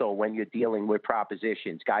also, when you're dealing with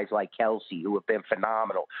propositions, guys like Kelsey, who have been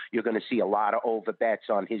phenomenal, you're going to see a lot of over bets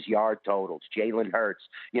on his yard totals. Jalen Hurts,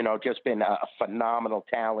 you know, just been a phenomenal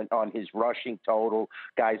talent on his rushing total.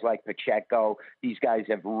 Guys like Pacheco, these guys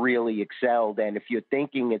have really excelled, and if you're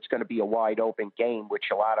thinking it's going to be a wide open game, which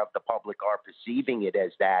a lot of the public are perceiving it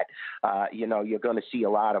as that, you know, you're going to see a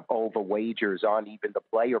lot of over wagers on even the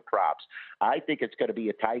player props. I think it's going to be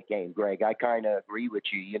a tight game, Greg. I kind of agree with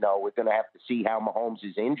you. You know, we're going to have to see how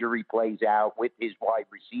Mahomes' injury plays out with his wide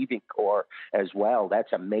receiving core as well.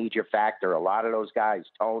 That's a major factor. A lot of those guys,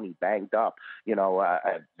 Tony, banged up. You know,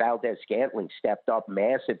 Valdez-Scantling stepped up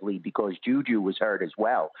massively because Juju was hurt as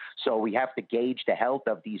well. So we have to gauge the health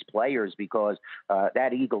of these players because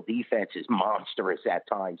that Eagle defense is monstrous at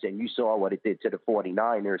times, and you saw what it did to the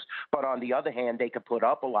 49ers. But on the other hand, they could put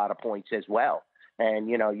up a lot of points as well. And,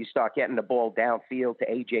 you know, you start getting the ball downfield to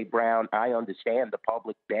A.J. Brown. I understand the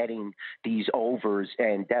public betting these overs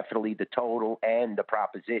and definitely the total and the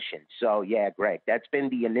proposition. So, yeah, Greg, that's been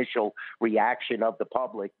the initial reaction of the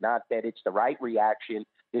public. Not that it's the right reaction.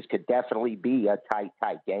 This could definitely be a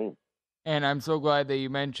tight game. And I'm so glad that you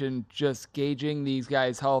mentioned just gauging these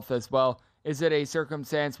guys' health as well. Is it a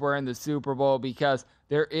circumstance where in the Super Bowl, because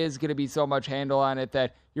there is going to be so much handle on it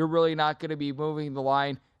that you're really not going to be moving the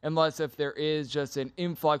line unless if there is just an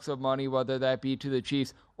influx of money, whether that be to the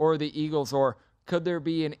Chiefs or the Eagles, or could there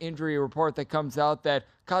be an injury report that comes out that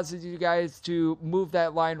causes you guys to move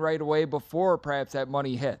that line right away before perhaps that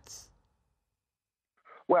money hits?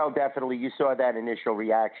 Well, definitely. You saw that initial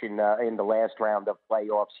reaction in the last round of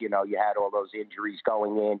playoffs. You know, you had all those injuries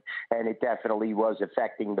going in, and it definitely was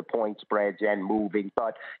affecting the point spreads and moving.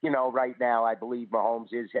 But, you know, right now, I believe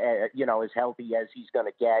Mahomes is, you know, as healthy as he's going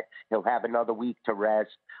to get. He'll have another week to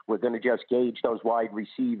rest. We're going to just gauge those wide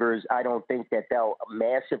receivers. I don't think that they'll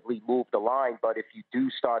massively move the line, but if you do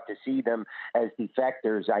start to see them as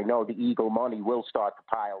defectors, I know the Eagle money will start to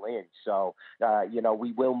pile in. So, you know,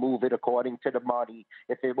 we will move it according to the money.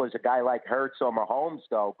 If it was a guy like Hurts or Mahomes,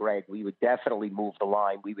 though, Greg, we would definitely move the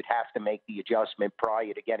line. We would have to make the adjustment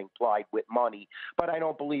prior to getting plied with money. But I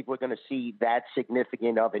don't believe we're going to see that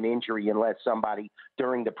significant of an injury unless somebody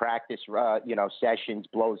during the practice, you know, sessions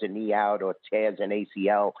blows a knee out or tears an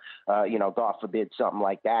ACL. You know, God forbid something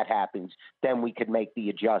like that happens. Then we could make the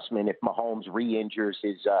adjustment. If Mahomes re-injures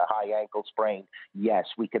his high ankle sprain, yes,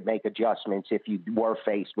 we could make adjustments if you were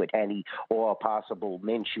faced with any or possible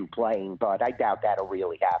Minshew playing. But I doubt that'll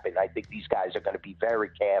really happen. I think these guys are going to be very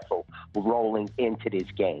careful rolling into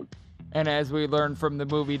this game. And as we learned from the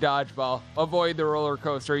movie Dodgeball, avoid the roller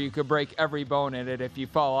coaster. You could break every bone in it if you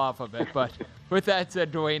fall off of it. But with that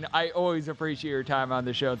said, Dwayne, I always appreciate your time on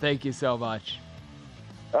the show. Thank you so much.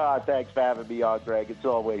 Thanks for having me on, Greg. It's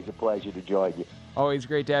always a pleasure to join you. Always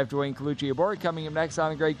great to have Dwayne Colucci aboard. Coming up next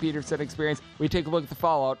on the Greg Peterson Experience, we take a look at the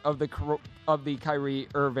fallout of the Kyrie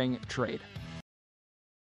Irving trade.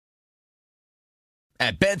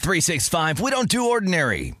 At Bet365, we don't do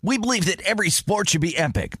ordinary. We believe that every sport should be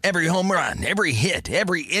epic. Every home run, every hit,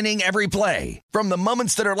 every inning, every play. From the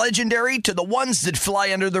moments that are legendary to the ones that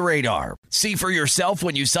fly under the radar. See for yourself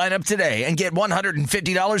when you sign up today and get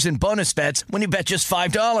 $150 in bonus bets when you bet just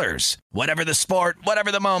 $5. Whatever the sport,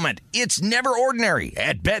 whatever the moment, it's never ordinary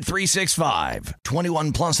at Bet365.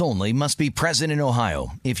 21 plus only. Must be present in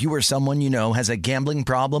Ohio. If you or someone you know has a gambling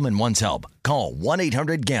problem and wants help, call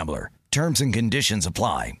 1-800-GAMBLER. Terms and conditions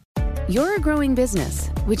apply. You're a growing business,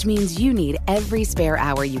 which means you need every spare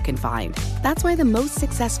hour you can find. That's why the most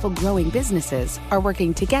successful growing businesses are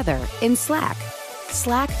working together in Slack.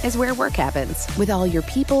 Slack is where work happens, with all your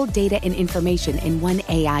people, data, and information in one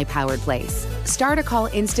AI-powered place. Start a call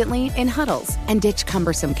instantly in huddles and ditch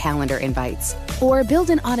cumbersome calendar invites. Or build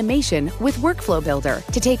an automation with Workflow Builder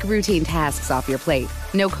to take routine tasks off your plate.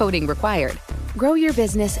 No coding required. Grow your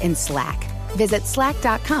business in Slack. Visit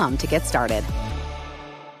slack.com to get started.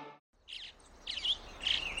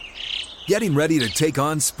 Getting ready to take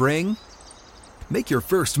on spring? Make your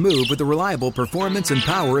first move with the reliable performance and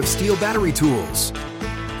power of Steel battery tools.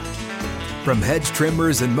 From hedge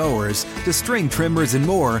trimmers and mowers to string trimmers and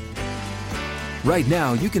more, right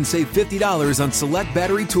now you can save $50 on select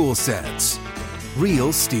battery tool sets.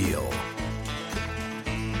 Real Steel.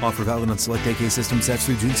 Offer valid on select AK system sets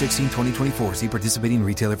through June 16, 2024. See participating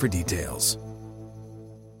retailer for details.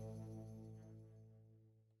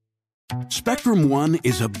 Spectrum One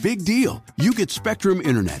is a big deal. You get Spectrum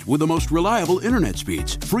Internet with the most reliable internet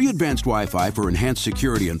speeds, free advanced Wi-Fi for enhanced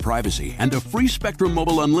security and privacy, and a free Spectrum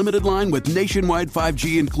Mobile Unlimited line with nationwide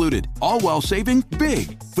 5G included, all while saving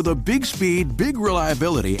big. For the big speed, big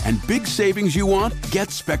reliability, and big savings you want,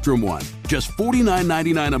 get Spectrum One. Just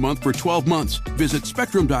 $49.99 a month for 12 months. Visit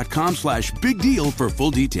spectrum.com/big deal for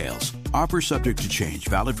full details. Offer subject to change.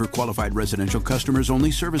 Valid for qualified residential customers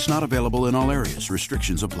only. Service not available in all areas.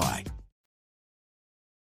 Restrictions apply.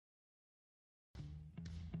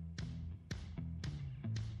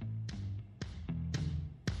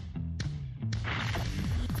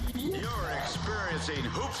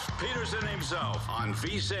 Hoops Peterson himself on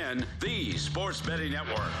VSiN, the Sports Betting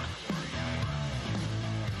Network.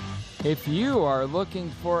 If you are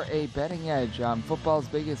looking for a betting edge on football's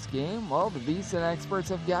biggest game, well, the VSiN experts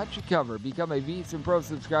have got you covered. Become a VSiN Pro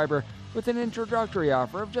subscriber with an introductory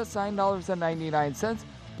offer of just $9.99.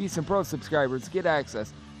 VSiN Pro subscribers get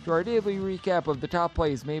access to our daily recap of the top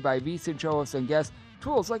plays made by VSiN show hosts and guests,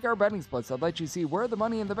 tools like our betting splits that let you see where the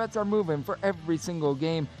money and the bets are moving for every single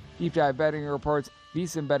game, deep dive betting reports,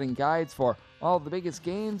 VSiN betting guides for all the biggest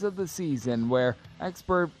games of the season, where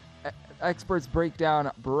experts break down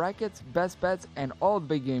brackets, best bets, and all the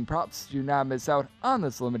big game props. Do not miss out on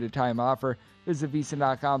this limited time offer. Visit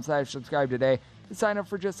VSiN.com/subscribe today to sign up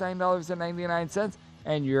for just $9.99,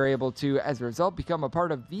 and you're able to, as a result, become a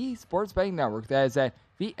part of the Sports Betting Network. That is at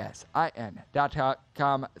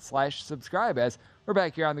VSIN.com/subscribe. As we're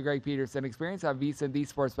back here on the Greg Peterson Experience on VSiN, the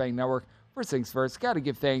Sports Betting Network. First things first, got to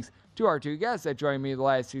give thanks to our two guests that joined me the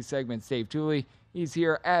last two segments. Dave Tooley, he's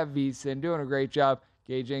here at VSiN, doing a great job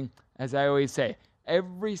gauging, as I always say,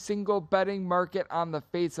 every single betting market on the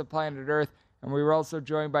face of planet Earth. And we were also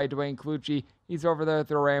joined by Dwayne Clucci. He's over there at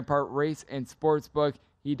the Rampart Race and Sportsbook.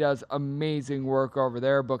 He does amazing work over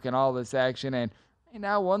there, booking all this action. And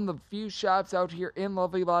now one of the few shops out here in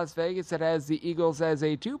lovely Las Vegas that has the Eagles as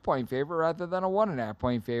a 2-point favorite rather than a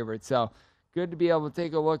 1.5-point favorite. So good to be able to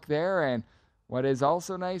take a look there. And what is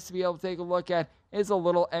also nice to be able to take a look at is a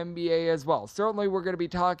little NBA as well. Certainly we're going to be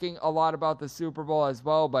talking a lot about the Super Bowl as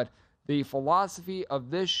well, but the philosophy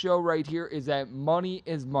of this show right here is that money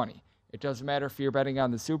is money. It doesn't matter if you're betting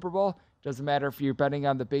on the Super Bowl. It doesn't matter if you're betting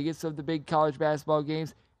on the biggest of the big college basketball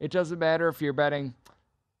games. It doesn't matter if you're betting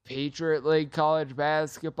Patriot League college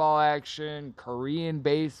basketball action, Korean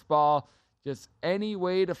baseball, just any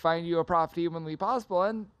way to find you a profit humanly possible.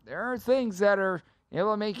 And there are things that are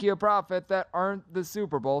able to make you a profit that aren't the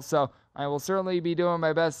Super Bowl. So I will certainly be doing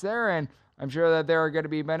my best there. And I'm sure that there are going to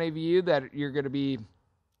be many of you that you're going to be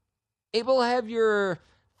able to have your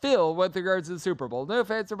fill with regards to the Super Bowl. No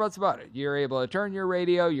ifs or buts about it. You're able to turn your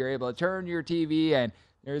radio, you're able to turn your TV, and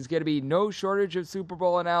there's going to be no shortage of Super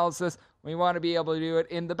Bowl analysis. We want to be able to do it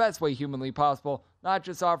in the best way humanly possible, not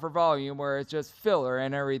just offer volume where it's just filler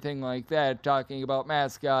and everything like that, talking about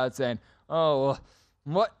mascots and,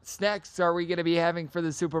 what snacks are we going to be having for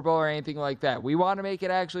the Super Bowl or anything like that. We want to make it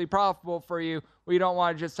actually profitable for you. We don't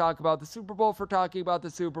want to just talk about the Super Bowl for talking about the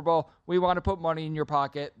Super Bowl. We want to put money in your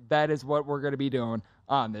pocket. That is what we're going to be doing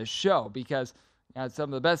on this show, because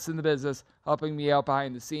some of the best in the business helping me out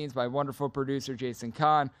behind the scenes, my wonderful producer, Jason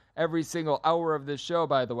Kahn. Every single hour of this show,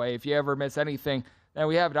 by the way, if you ever miss anything that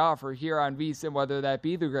we have to offer here on VSiN, whether that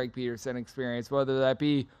be the Greg Peterson Experience, whether that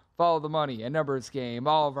be Follow the Money, a numbers game,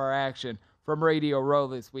 all of our action from Radio Row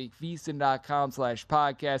this week,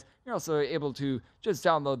 VSiN.com/podcast. You're also able to just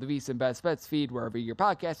download the VSiN Best Bets feed wherever your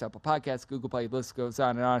podcast, Apple Podcasts, Google Play, list goes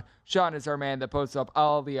on and on. Sean is our man that posts up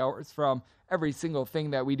all the hours from every single thing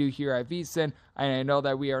that we do here at VSiN. And I know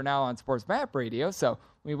that we are now on Sports Map Radio, so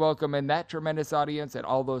we welcome in that tremendous audience and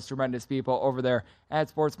all those tremendous people over there at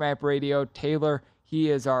Sports Map Radio. Taylor, He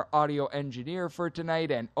is our audio engineer for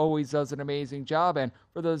tonight and always does an amazing job. And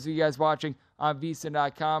for those of you guys watching on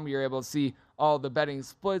VSiN.com, you're able to see all the betting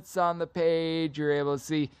splits on the page. You're able to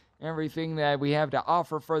see everything that we have to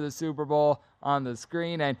offer for the Super Bowl on the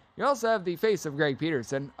screen. And you also have the face of Greg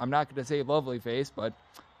Peterson. I'm not going to say lovely face, but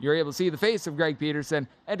you're able to see the face of Greg Peterson,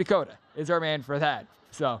 and Dakota is our man for that.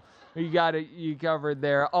 So you got it, you covered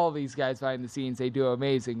there. All these guys behind the scenes, they do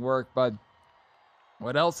amazing work. But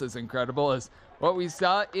what else is incredible is what we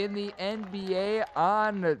saw in the NBA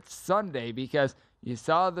on Sunday, because you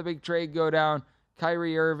saw the big trade go down.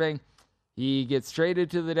 Kyrie Irving, he gets traded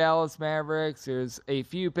to the Dallas Mavericks. There's a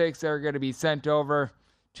few picks that are going to be sent over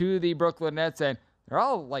to the Brooklyn Nets, and they're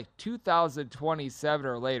all like 2027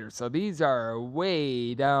 or later. So these are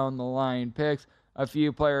way down the line picks. A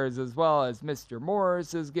few players as well as Mr.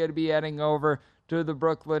 Morris is going to be heading over to the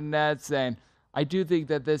Brooklyn Nets. And I do think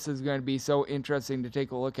that this is going to be so interesting to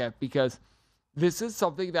take a look at, because this is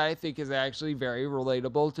something that I think is actually very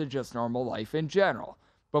relatable to just normal life in general.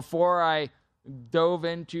 Before I dove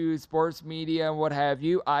into sports media and what have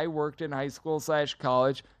you, I worked in high school /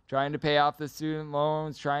 college trying to pay off the student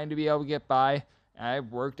loans, trying to be able to get by. I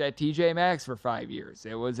worked at TJ Maxx for 5 years.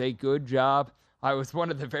 It was a good job. I was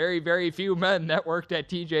one of the very, very few men that worked at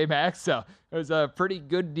TJ Maxx, so it was a pretty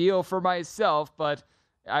good deal for myself, but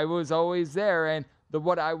I was always there. And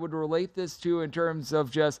what I would relate this to in terms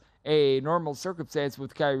of just a normal circumstance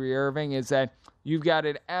with Kyrie Irving is that you've got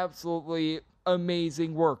an absolutely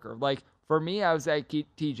amazing worker. Like, for me, I was at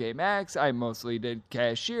TJ Maxx. I mostly did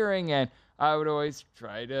cashiering, and I would always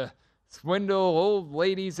try to swindle old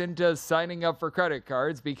ladies into signing up for credit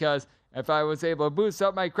cards, because if I was able to boost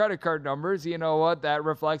up my credit card numbers, you know what, that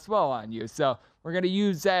reflects well on you. So we're going to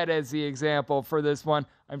use that as the example for this one.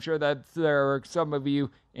 I'm sure that there are some of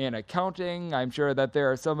you in accounting. I'm sure that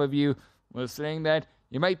there are some of you listening that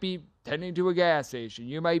you might be tending to a gas station.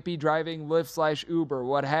 You might be driving Lyft / Uber,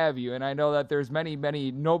 what have you. And I know that there's many,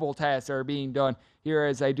 many noble tasks that are being done here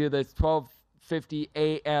as I do this 12:50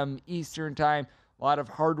 a.m. Eastern time. A lot of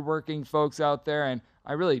hardworking folks out there, and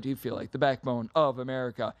I really do feel like the backbone of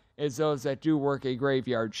America is those that do work a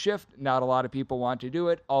graveyard shift. Not a lot of people want to do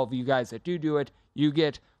it. All of you guys that do it, you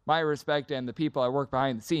get my respect, and the people I work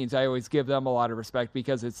behind the scenes, I always give them a lot of respect,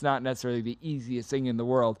 because it's not necessarily the easiest thing in the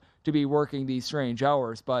world to be working these strange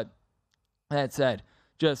hours. But that said,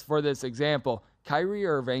 just for this example, Kyrie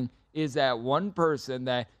Irving is that one person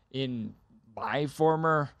that in my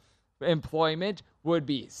former employment would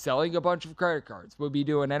be selling a bunch of credit cards, would be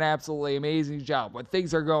doing an absolutely amazing job. When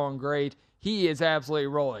things are going great, he is absolutely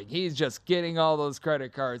rolling. He's just getting all those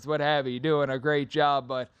credit cards, what have you, doing a great job,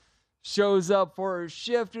 but shows up for a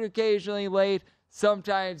shift occasionally late.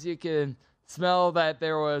 Sometimes you can smell that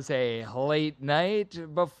there was a late night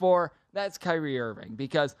before. That's Kyrie Irving,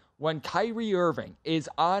 because when Kyrie Irving is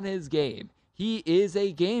on his game, he is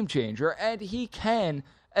a game changer, and he can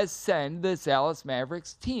ascend the Dallas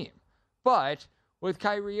Mavericks team. But with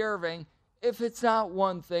Kyrie Irving, if it's not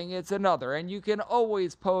one thing, it's another. And you can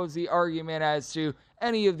always pose the argument as to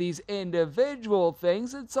any of these individual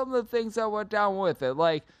things and some of the things that went down with it.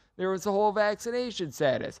 Like, there was the whole vaccination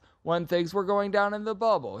status. When things were going down in the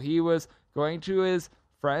bubble, he was going to his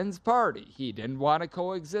friend's party. He didn't want to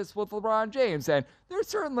coexist with LeBron James. And there's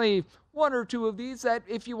certainly one or two of these that,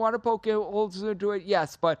 if you want to poke holes into it,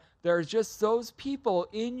 yes. But there's just those people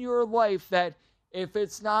in your life that if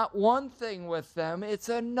it's not one thing with them, it's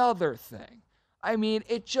another thing. I mean,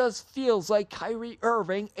 it just feels like Kyrie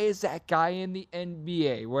Irving is that guy in the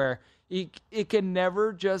NBA where it can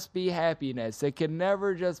never just be happiness. It can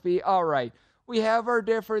never just be, all right, we have our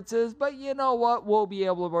differences, but you know what? We'll be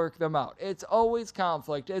able to work them out. It's always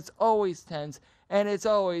conflict. It's always tense. And it's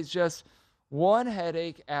always just one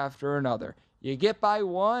headache after another. You get by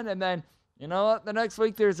one, and then, you know what? The next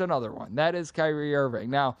week there's another one. That is Kyrie Irving.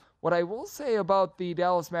 Now, what I will say about the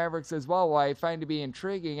Dallas Mavericks as well, what I find to be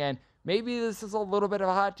intriguing, and maybe this is a little bit of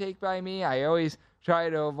a hot take by me. I always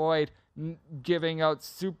try to avoid giving out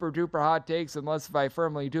super duper hot takes unless if I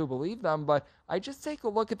firmly do believe them, but I just take a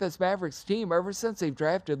look at this Mavericks team ever since they've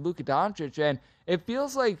drafted Luka Doncic, and it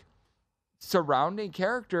feels like surrounding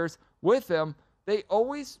characters with him, they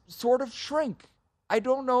always sort of shrink. I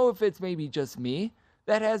don't know if it's maybe just me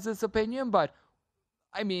that has this opinion, but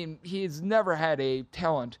I mean, he's never had a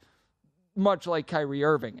talent much like Kyrie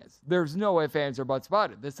Irving is. There's no ifs, ands, or buts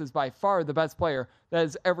about it. This is by far the best player that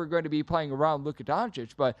is ever going to be playing around Luka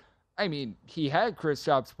Doncic, but I mean, he had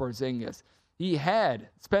Kristaps Porzingis. He had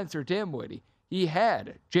Spencer Dinwiddie. He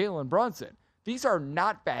had Jalen Brunson. These are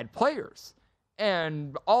not bad players.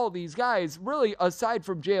 And all these guys, really, aside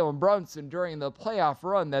from Jalen Brunson during the playoff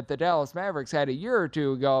run that the Dallas Mavericks had a year or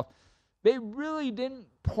two ago, they really didn't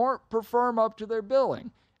perform up to their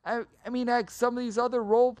billing. I mean, heck, some of these other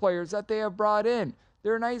role players that they have brought in,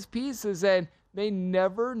 they're nice pieces, and they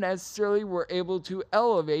never necessarily were able to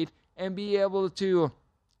elevate and be able to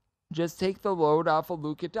just take the load off of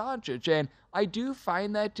Luka Doncic. And I do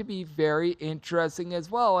find that to be very interesting as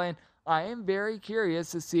well. And I am very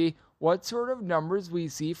curious to see what sort of numbers we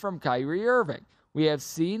see from Kyrie Irving. We have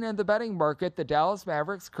seen in the betting market the Dallas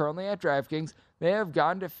Mavericks currently at DraftKings, they have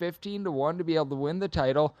gone to 15-1 to be able to win the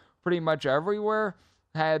title. Pretty much everywhere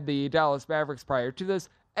had the Dallas Mavericks prior to this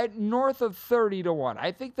at north of 30-1.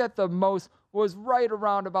 I think that the most was right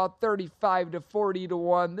around about 35 to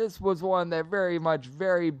 40-1. This was one that very much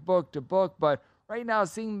varied book to book, but right now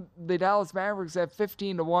seeing the Dallas Mavericks at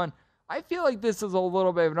 15-1, I feel like this is a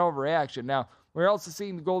little bit of an overreaction. Now, we're also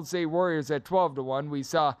seeing the Golden State Warriors at 12-1. We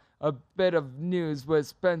saw a bit of news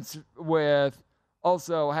with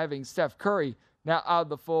also having Steph Curry now out of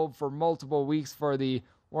the fold for multiple weeks for the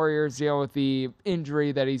Warriors, with the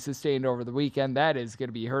injury that he sustained over the weekend. That is going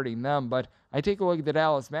to be hurting them. But I take a look at the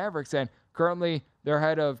Dallas Mavericks, and currently they're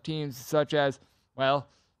ahead of teams such as,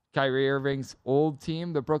 Kyrie Irving's old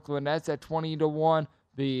team, the Brooklyn Nets at 20-1,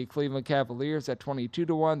 the Cleveland Cavaliers at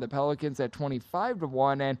 22-1, the Pelicans at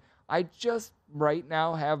 25-1, and I just right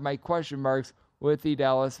now have my question marks with the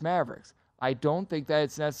Dallas Mavericks. I don't think that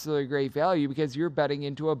it's necessarily great value because you're betting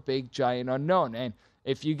into a big, giant unknown. And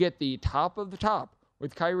if you get the top of the top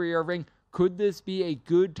with Kyrie Irving, could this be a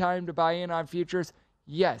good time to buy in on futures?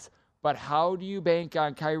 Yes. But how do you bank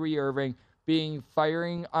on Kyrie Irving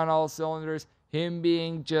firing on all cylinders, him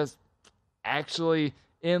being just actually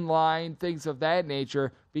in line, things of that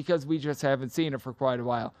nature, because we just haven't seen it for quite a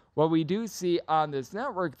while. What we do see on this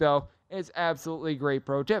network, though, is absolutely great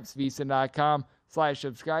pro tips.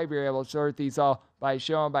 VSiN.com/subscribe. You're able to sort these all by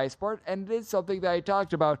show and by sport, and it is something that I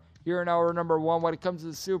talked about here in hour number one when it comes to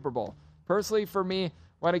the Super Bowl. Personally, for me,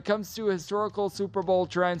 when it comes to historical Super Bowl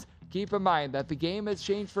trends, keep in mind that the game has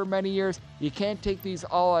changed for many years. You can't take these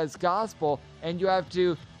all as gospel, and you have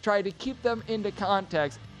to try to keep them into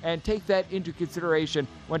context and take that into consideration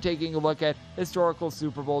when taking a look at historical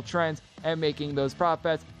Super Bowl trends and making those prop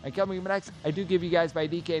bets. And coming up next, I do give you guys my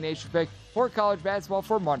DK Nation pick for college basketball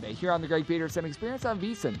for Monday here on the Greg Peterson Experience on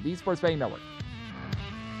VSiN, the Sports Betting Network.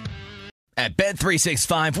 At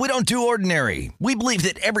Bet365, we don't do ordinary. We believe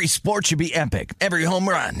that every sport should be epic. Every home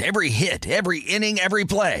run, every hit, every inning, every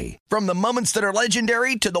play. From the moments that are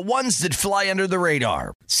legendary to the ones that fly under the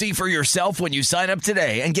radar. See for yourself when you sign up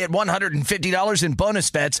today and get $150 in bonus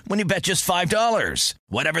bets when you bet just $5.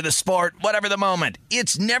 Whatever the sport, whatever the moment,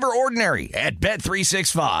 it's never ordinary at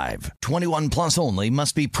Bet365. 21 plus only.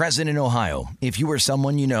 Must be present in Ohio. If you or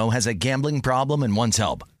someone you know has a gambling problem and wants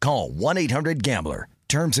help, call 1-800-GAMBLER.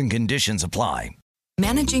 Terms and conditions apply.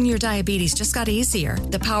 Managing your diabetes just got easier.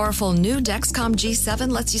 The powerful new Dexcom G7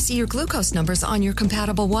 lets you see your glucose numbers on your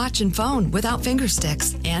compatible watch and phone without finger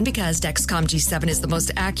sticks. And because Dexcom G7 is the most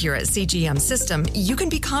accurate CGM system, you can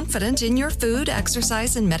be confident in your food,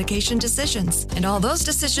 exercise, and medication decisions. And all those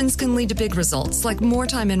decisions can lead to big results like more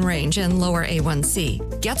time in range and lower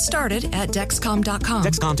A1C. Get started at Dexcom.com.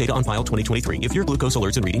 Dexcom data on file 2023. If your glucose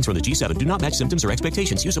alerts and readings from the G7 do not match symptoms or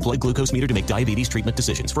expectations, use a blood glucose meter to make diabetes treatment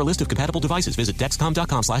decisions. For a list of compatible devices, visit Dexcom.com/compatibility.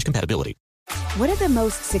 What do the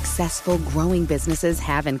most successful growing businesses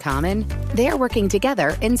have in common? They're working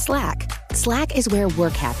together in Slack. Slack is where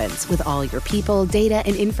work happens with all your people, data,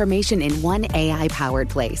 and information in one AI-powered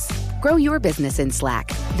place. Grow your business in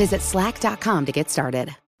Slack. Visit slack.com to get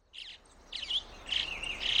started.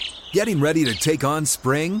 Getting ready to take on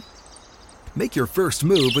spring? Make your first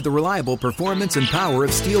move with the reliable performance and power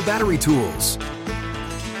of Steel battery tools.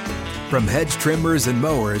 From hedge trimmers and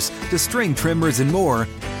mowers to string trimmers and more,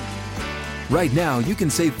 right now you can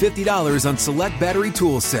save $50 on select battery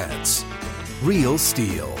tool sets. Real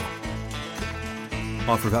Steel.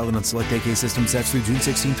 Offer valid on select AK system sets through June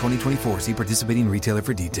 16, 2024. See participating retailer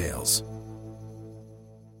for details.